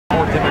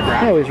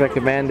I always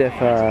recommend if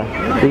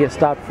you get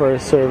stopped for a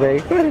survey,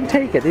 go ahead and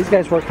take it. These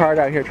guys work hard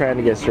out here trying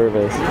to get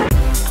surveys.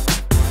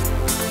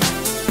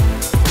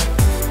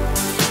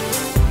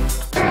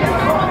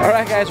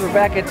 Alright guys, we're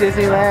back at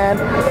Disneyland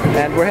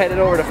and we're headed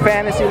over to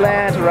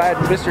Fantasyland to ride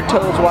Mr.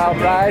 Toad's Wild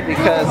Ride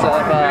because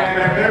of,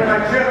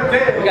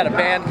 we got a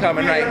band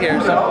coming right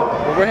here, so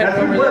we're heading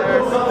over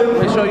there.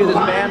 Let me show you this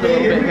band a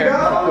little bit here.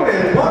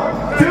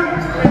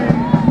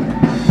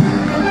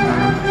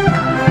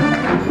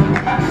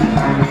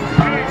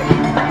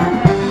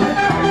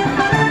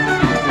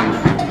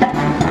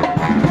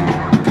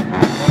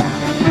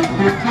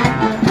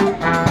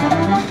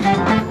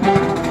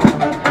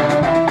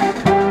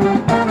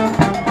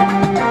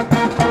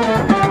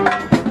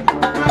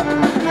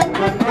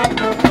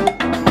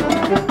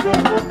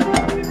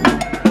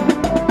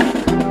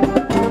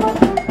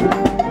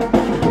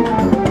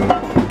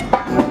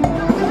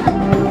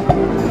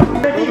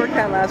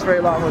 Very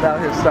long without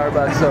his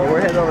Starbucks, so we're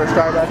heading over to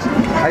Starbucks.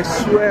 I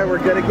swear we're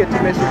gonna get to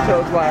Mr.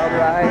 Toad's Wild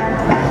Ride.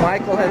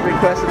 Michael has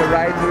requested a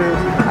ride through.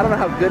 I don't know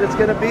how good it's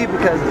gonna be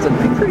because it's a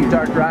pretty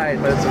dark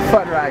ride, but it's a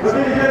fun ride. So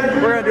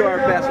we're gonna do our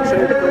best. We'll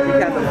show you the food we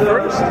can. But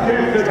first,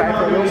 it's time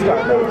for a little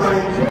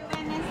Starbucks.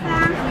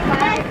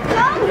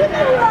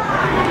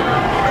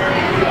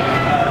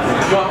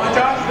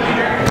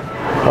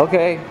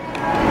 Okay.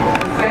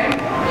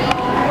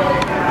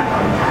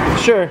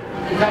 Sure. Is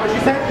that what you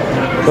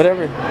said?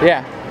 Whatever.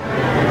 Yeah.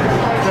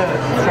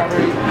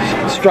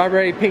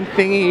 Strawberry pink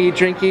thingy,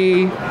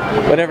 drinky,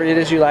 whatever it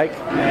is you like.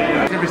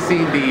 Have you ever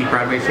seen the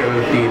Broadway show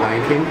of The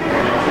Lion King?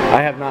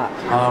 I have not.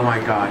 Oh my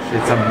gosh,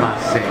 it's a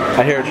must see.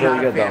 I hear it's really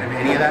good though. I'm not a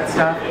fan of any of that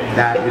stuff.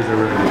 That is a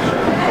really good show.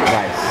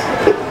 Nice.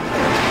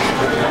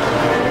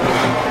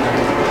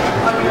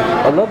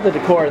 I love the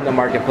decor in the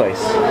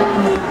marketplace.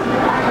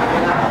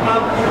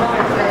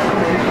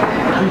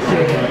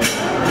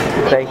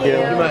 Thank you.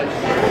 Thank you much.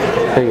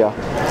 There you go.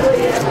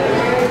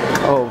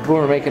 Oh,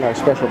 we're making our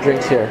special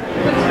drinks here.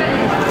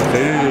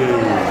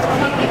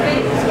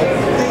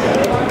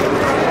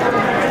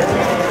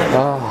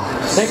 Oh,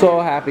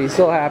 so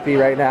happy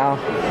right now.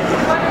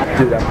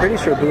 Dude, I'm pretty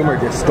sure Boomer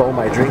just stole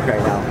my drink right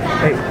now.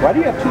 Hey, why do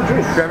you have two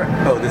drinks? Trevor?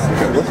 Oh, this is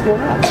Trevor. What's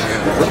going on?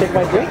 You take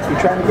my drink? You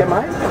trying to get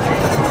mine?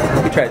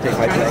 You try to take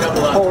my drink.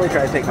 Totally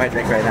try to take my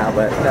drink right now,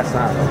 but that's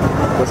not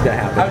what's gonna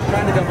happen. I was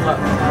trying to double up.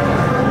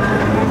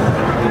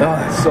 Oh,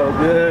 it's so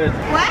good.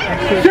 What?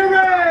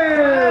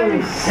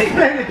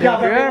 If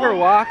you're ever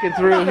walking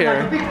through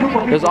here,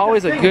 there's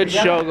always a good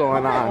show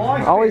going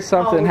on. Always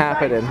something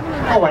happening.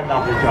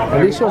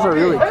 And these shows are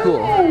really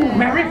cool. Oh,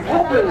 Mary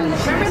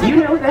Poppins! You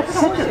know, that's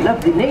such a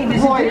lovely name,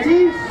 isn't it?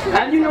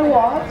 And you know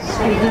what?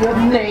 Speaking of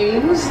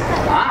names,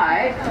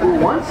 I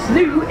once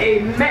knew a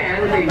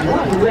man with a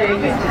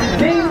one-legged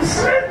named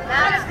Smith.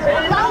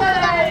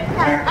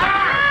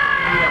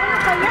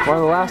 One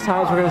of the last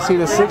times we're going to see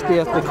the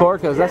 60th decor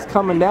because that's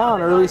coming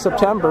down early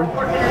September.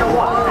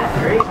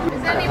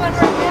 Does anyone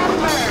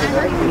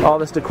remember? All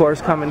this decor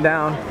is coming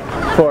down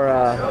for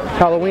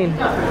Halloween.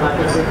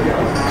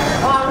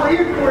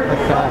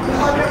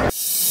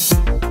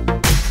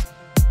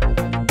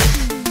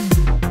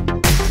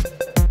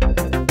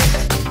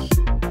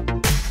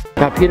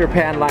 Now Peter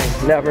Pan line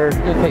never,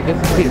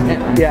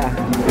 yeah,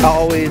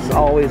 always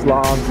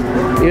long.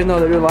 Even though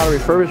they're doing a lot of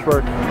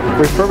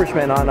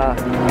refurbishment on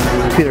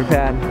Peter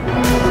Pan,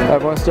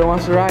 everyone still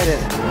wants to ride it.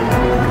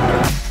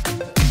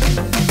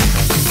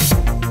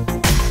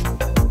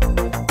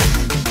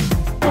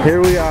 Here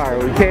we are.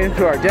 We came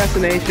to our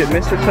destination,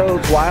 Mr.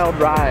 Toad's Wild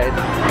Ride.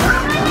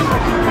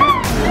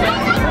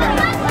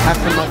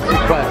 After much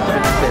request.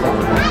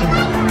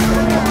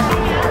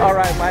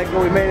 Alright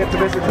Michael, we made it to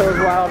Mr. Toad's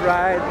Wild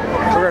Ride.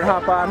 We're going to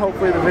hop on.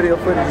 Hopefully the video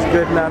footage is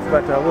good enough,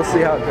 but we'll see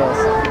how it goes.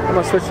 I'm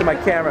going to switch to my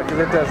camera because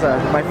it does,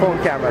 my phone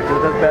camera, because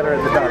it does better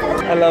in the dark.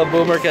 I love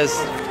Boomer because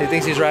he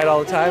thinks he's right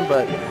all the time,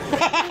 but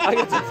I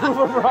get to prove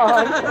him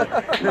wrong.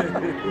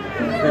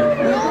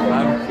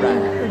 I'm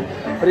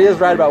right. But he is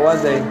right about one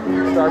thing.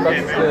 Starbucks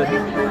is good.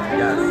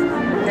 Yes.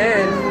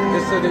 And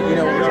just so that you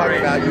know what we're talking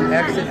about, you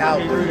exit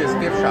out through this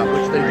gift shop,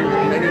 which they do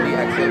in many of the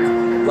exits.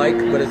 Like,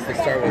 what is the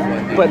Star Wars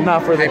one? But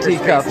not for the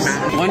teacups.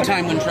 One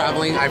time when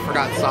traveling, I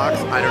forgot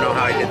socks. I don't know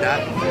how I did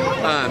that.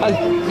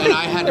 And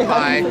I had to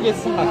buy.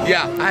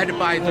 Yeah, I had to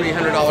buy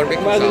 $300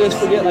 Mickey Might as well just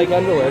socks. forget like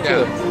underwear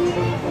too.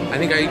 I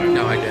think I didn't.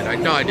 No, I didn't. I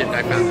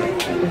found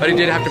them. But I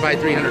did have to buy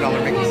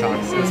 $300 Mickey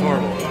socks. It was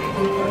horrible.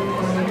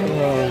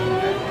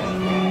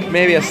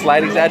 Maybe a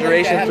slight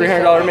exaggeration.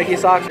 $300 Mickey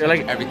socks. You're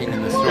like everything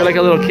in the store. You're like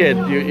a little kid.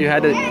 You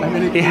had to.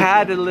 He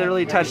had to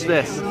literally touch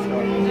this.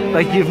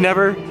 Like you've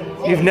never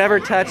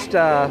touched,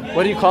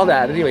 what do you call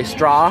that? Anyway,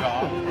 straw?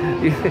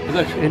 You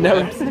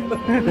never...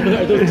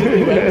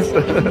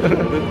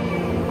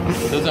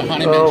 Those are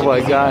honey oh my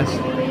gosh.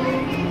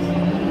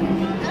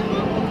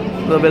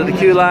 A little bit of the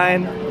queue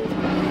line.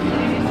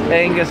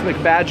 Angus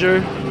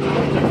McBadger.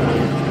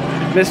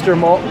 Mr.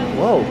 Mole.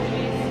 Whoa.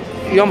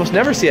 You almost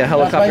never see a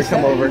helicopter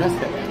come over.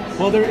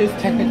 Well, there is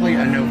technically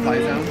a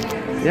no-fly zone.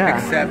 Yeah.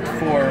 Except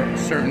for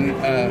certain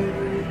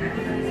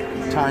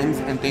times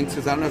and things,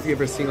 because I don't know if you've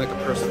ever seen like a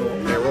personal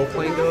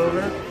aeroplane go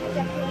over.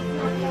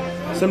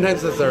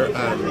 Sometimes those are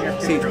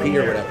CHP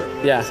or whatever.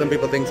 Yeah. Some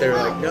people think they're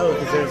like, no,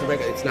 because there's a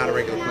regular. It's not a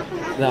regular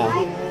plane. No.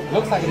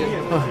 Looks like it is.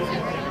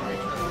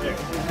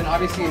 And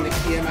obviously in the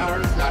PM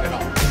hours, not at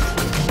all.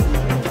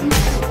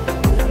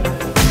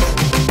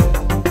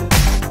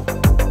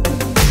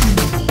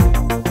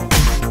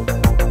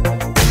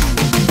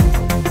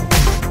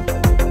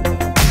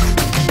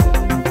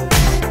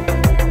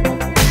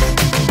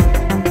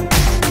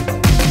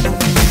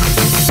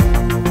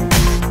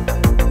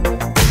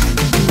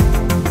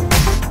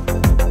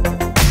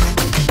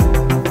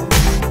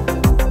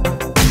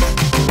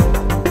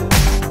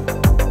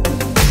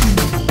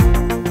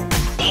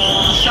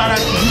 Shout out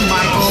to you,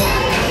 Michael.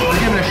 We're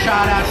giving a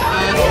shout out to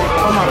us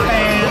from our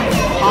fans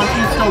on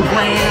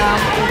Instagram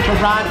to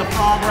ride the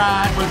frog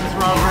ride. What's this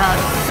frog ride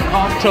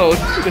called? Toad.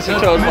 Mr.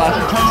 Toad's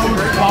Mr.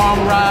 Toad's frog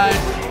ride.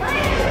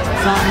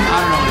 Something, I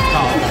don't know what it's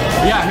called.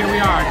 Yeah, here we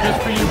are, just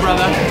for you,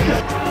 brother.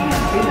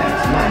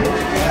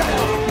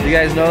 You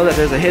guys know that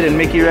there's a hidden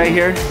Mickey right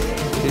here?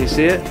 Can you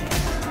see it?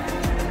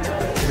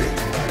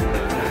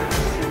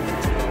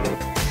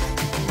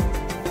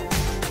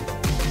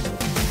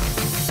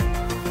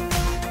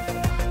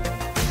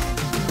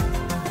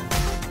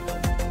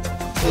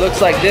 Looks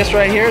like this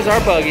right here is our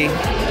buggy.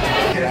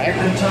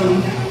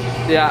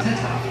 Yeah.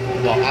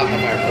 Well, out the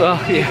fire.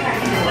 Oh, yeah.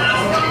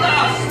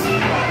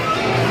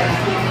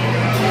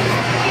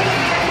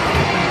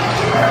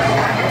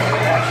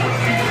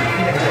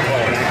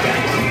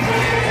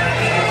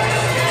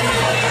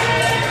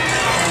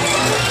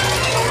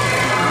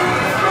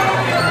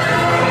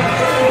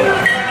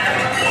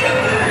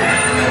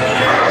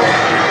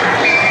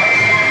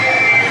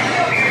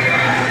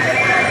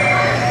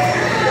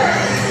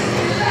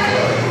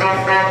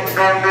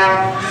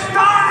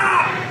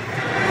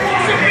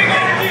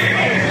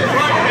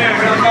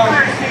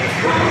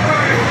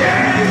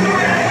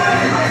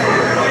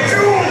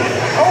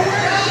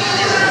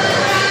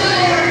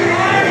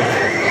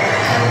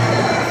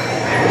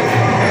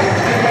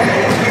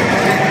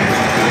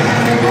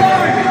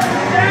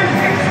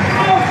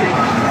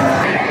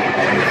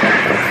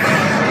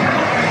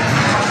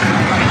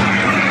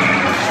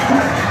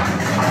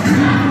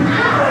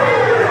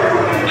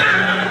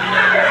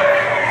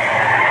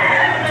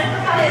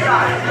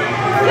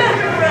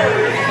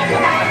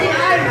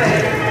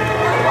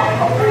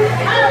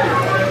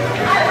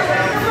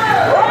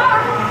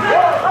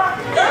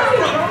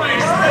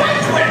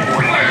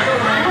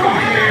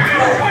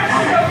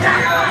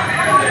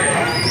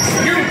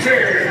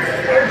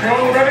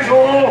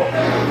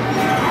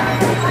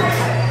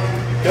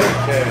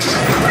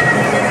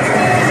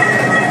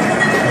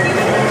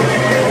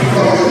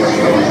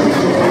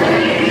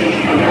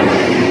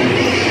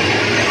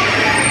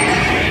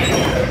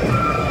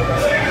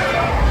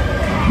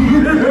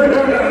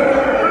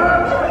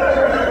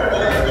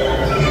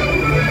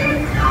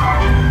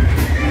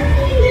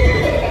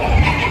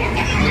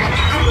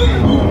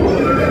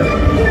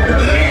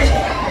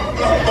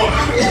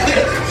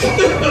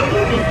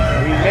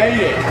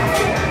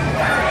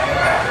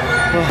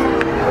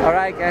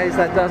 Alright guys,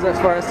 that does it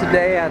for us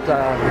today at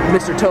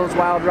Mr. Toad's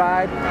Wild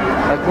Ride.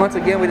 Once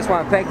again, we just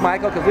want to thank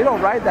Michael because we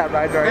don't ride that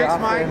ride very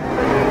often. Mike.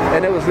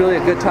 And it was really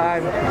a good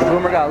time.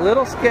 Boomer got a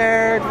little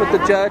scared with the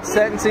judge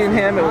sentencing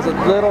him. It was a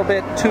little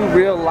bit too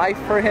real life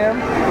for him.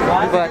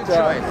 But,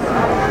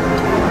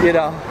 you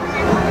know,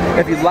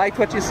 if you liked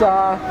what you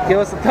saw, give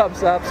us a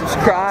thumbs up,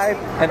 subscribe,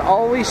 and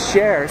always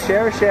share.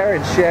 Share,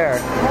 and share.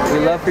 We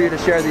love for you to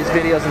share these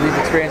videos and these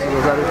experiences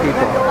with other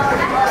people.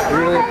 We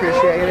really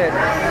appreciate it.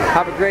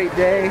 Have a great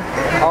day.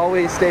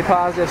 Always stay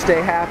positive,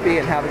 stay happy,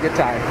 and have a good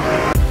time.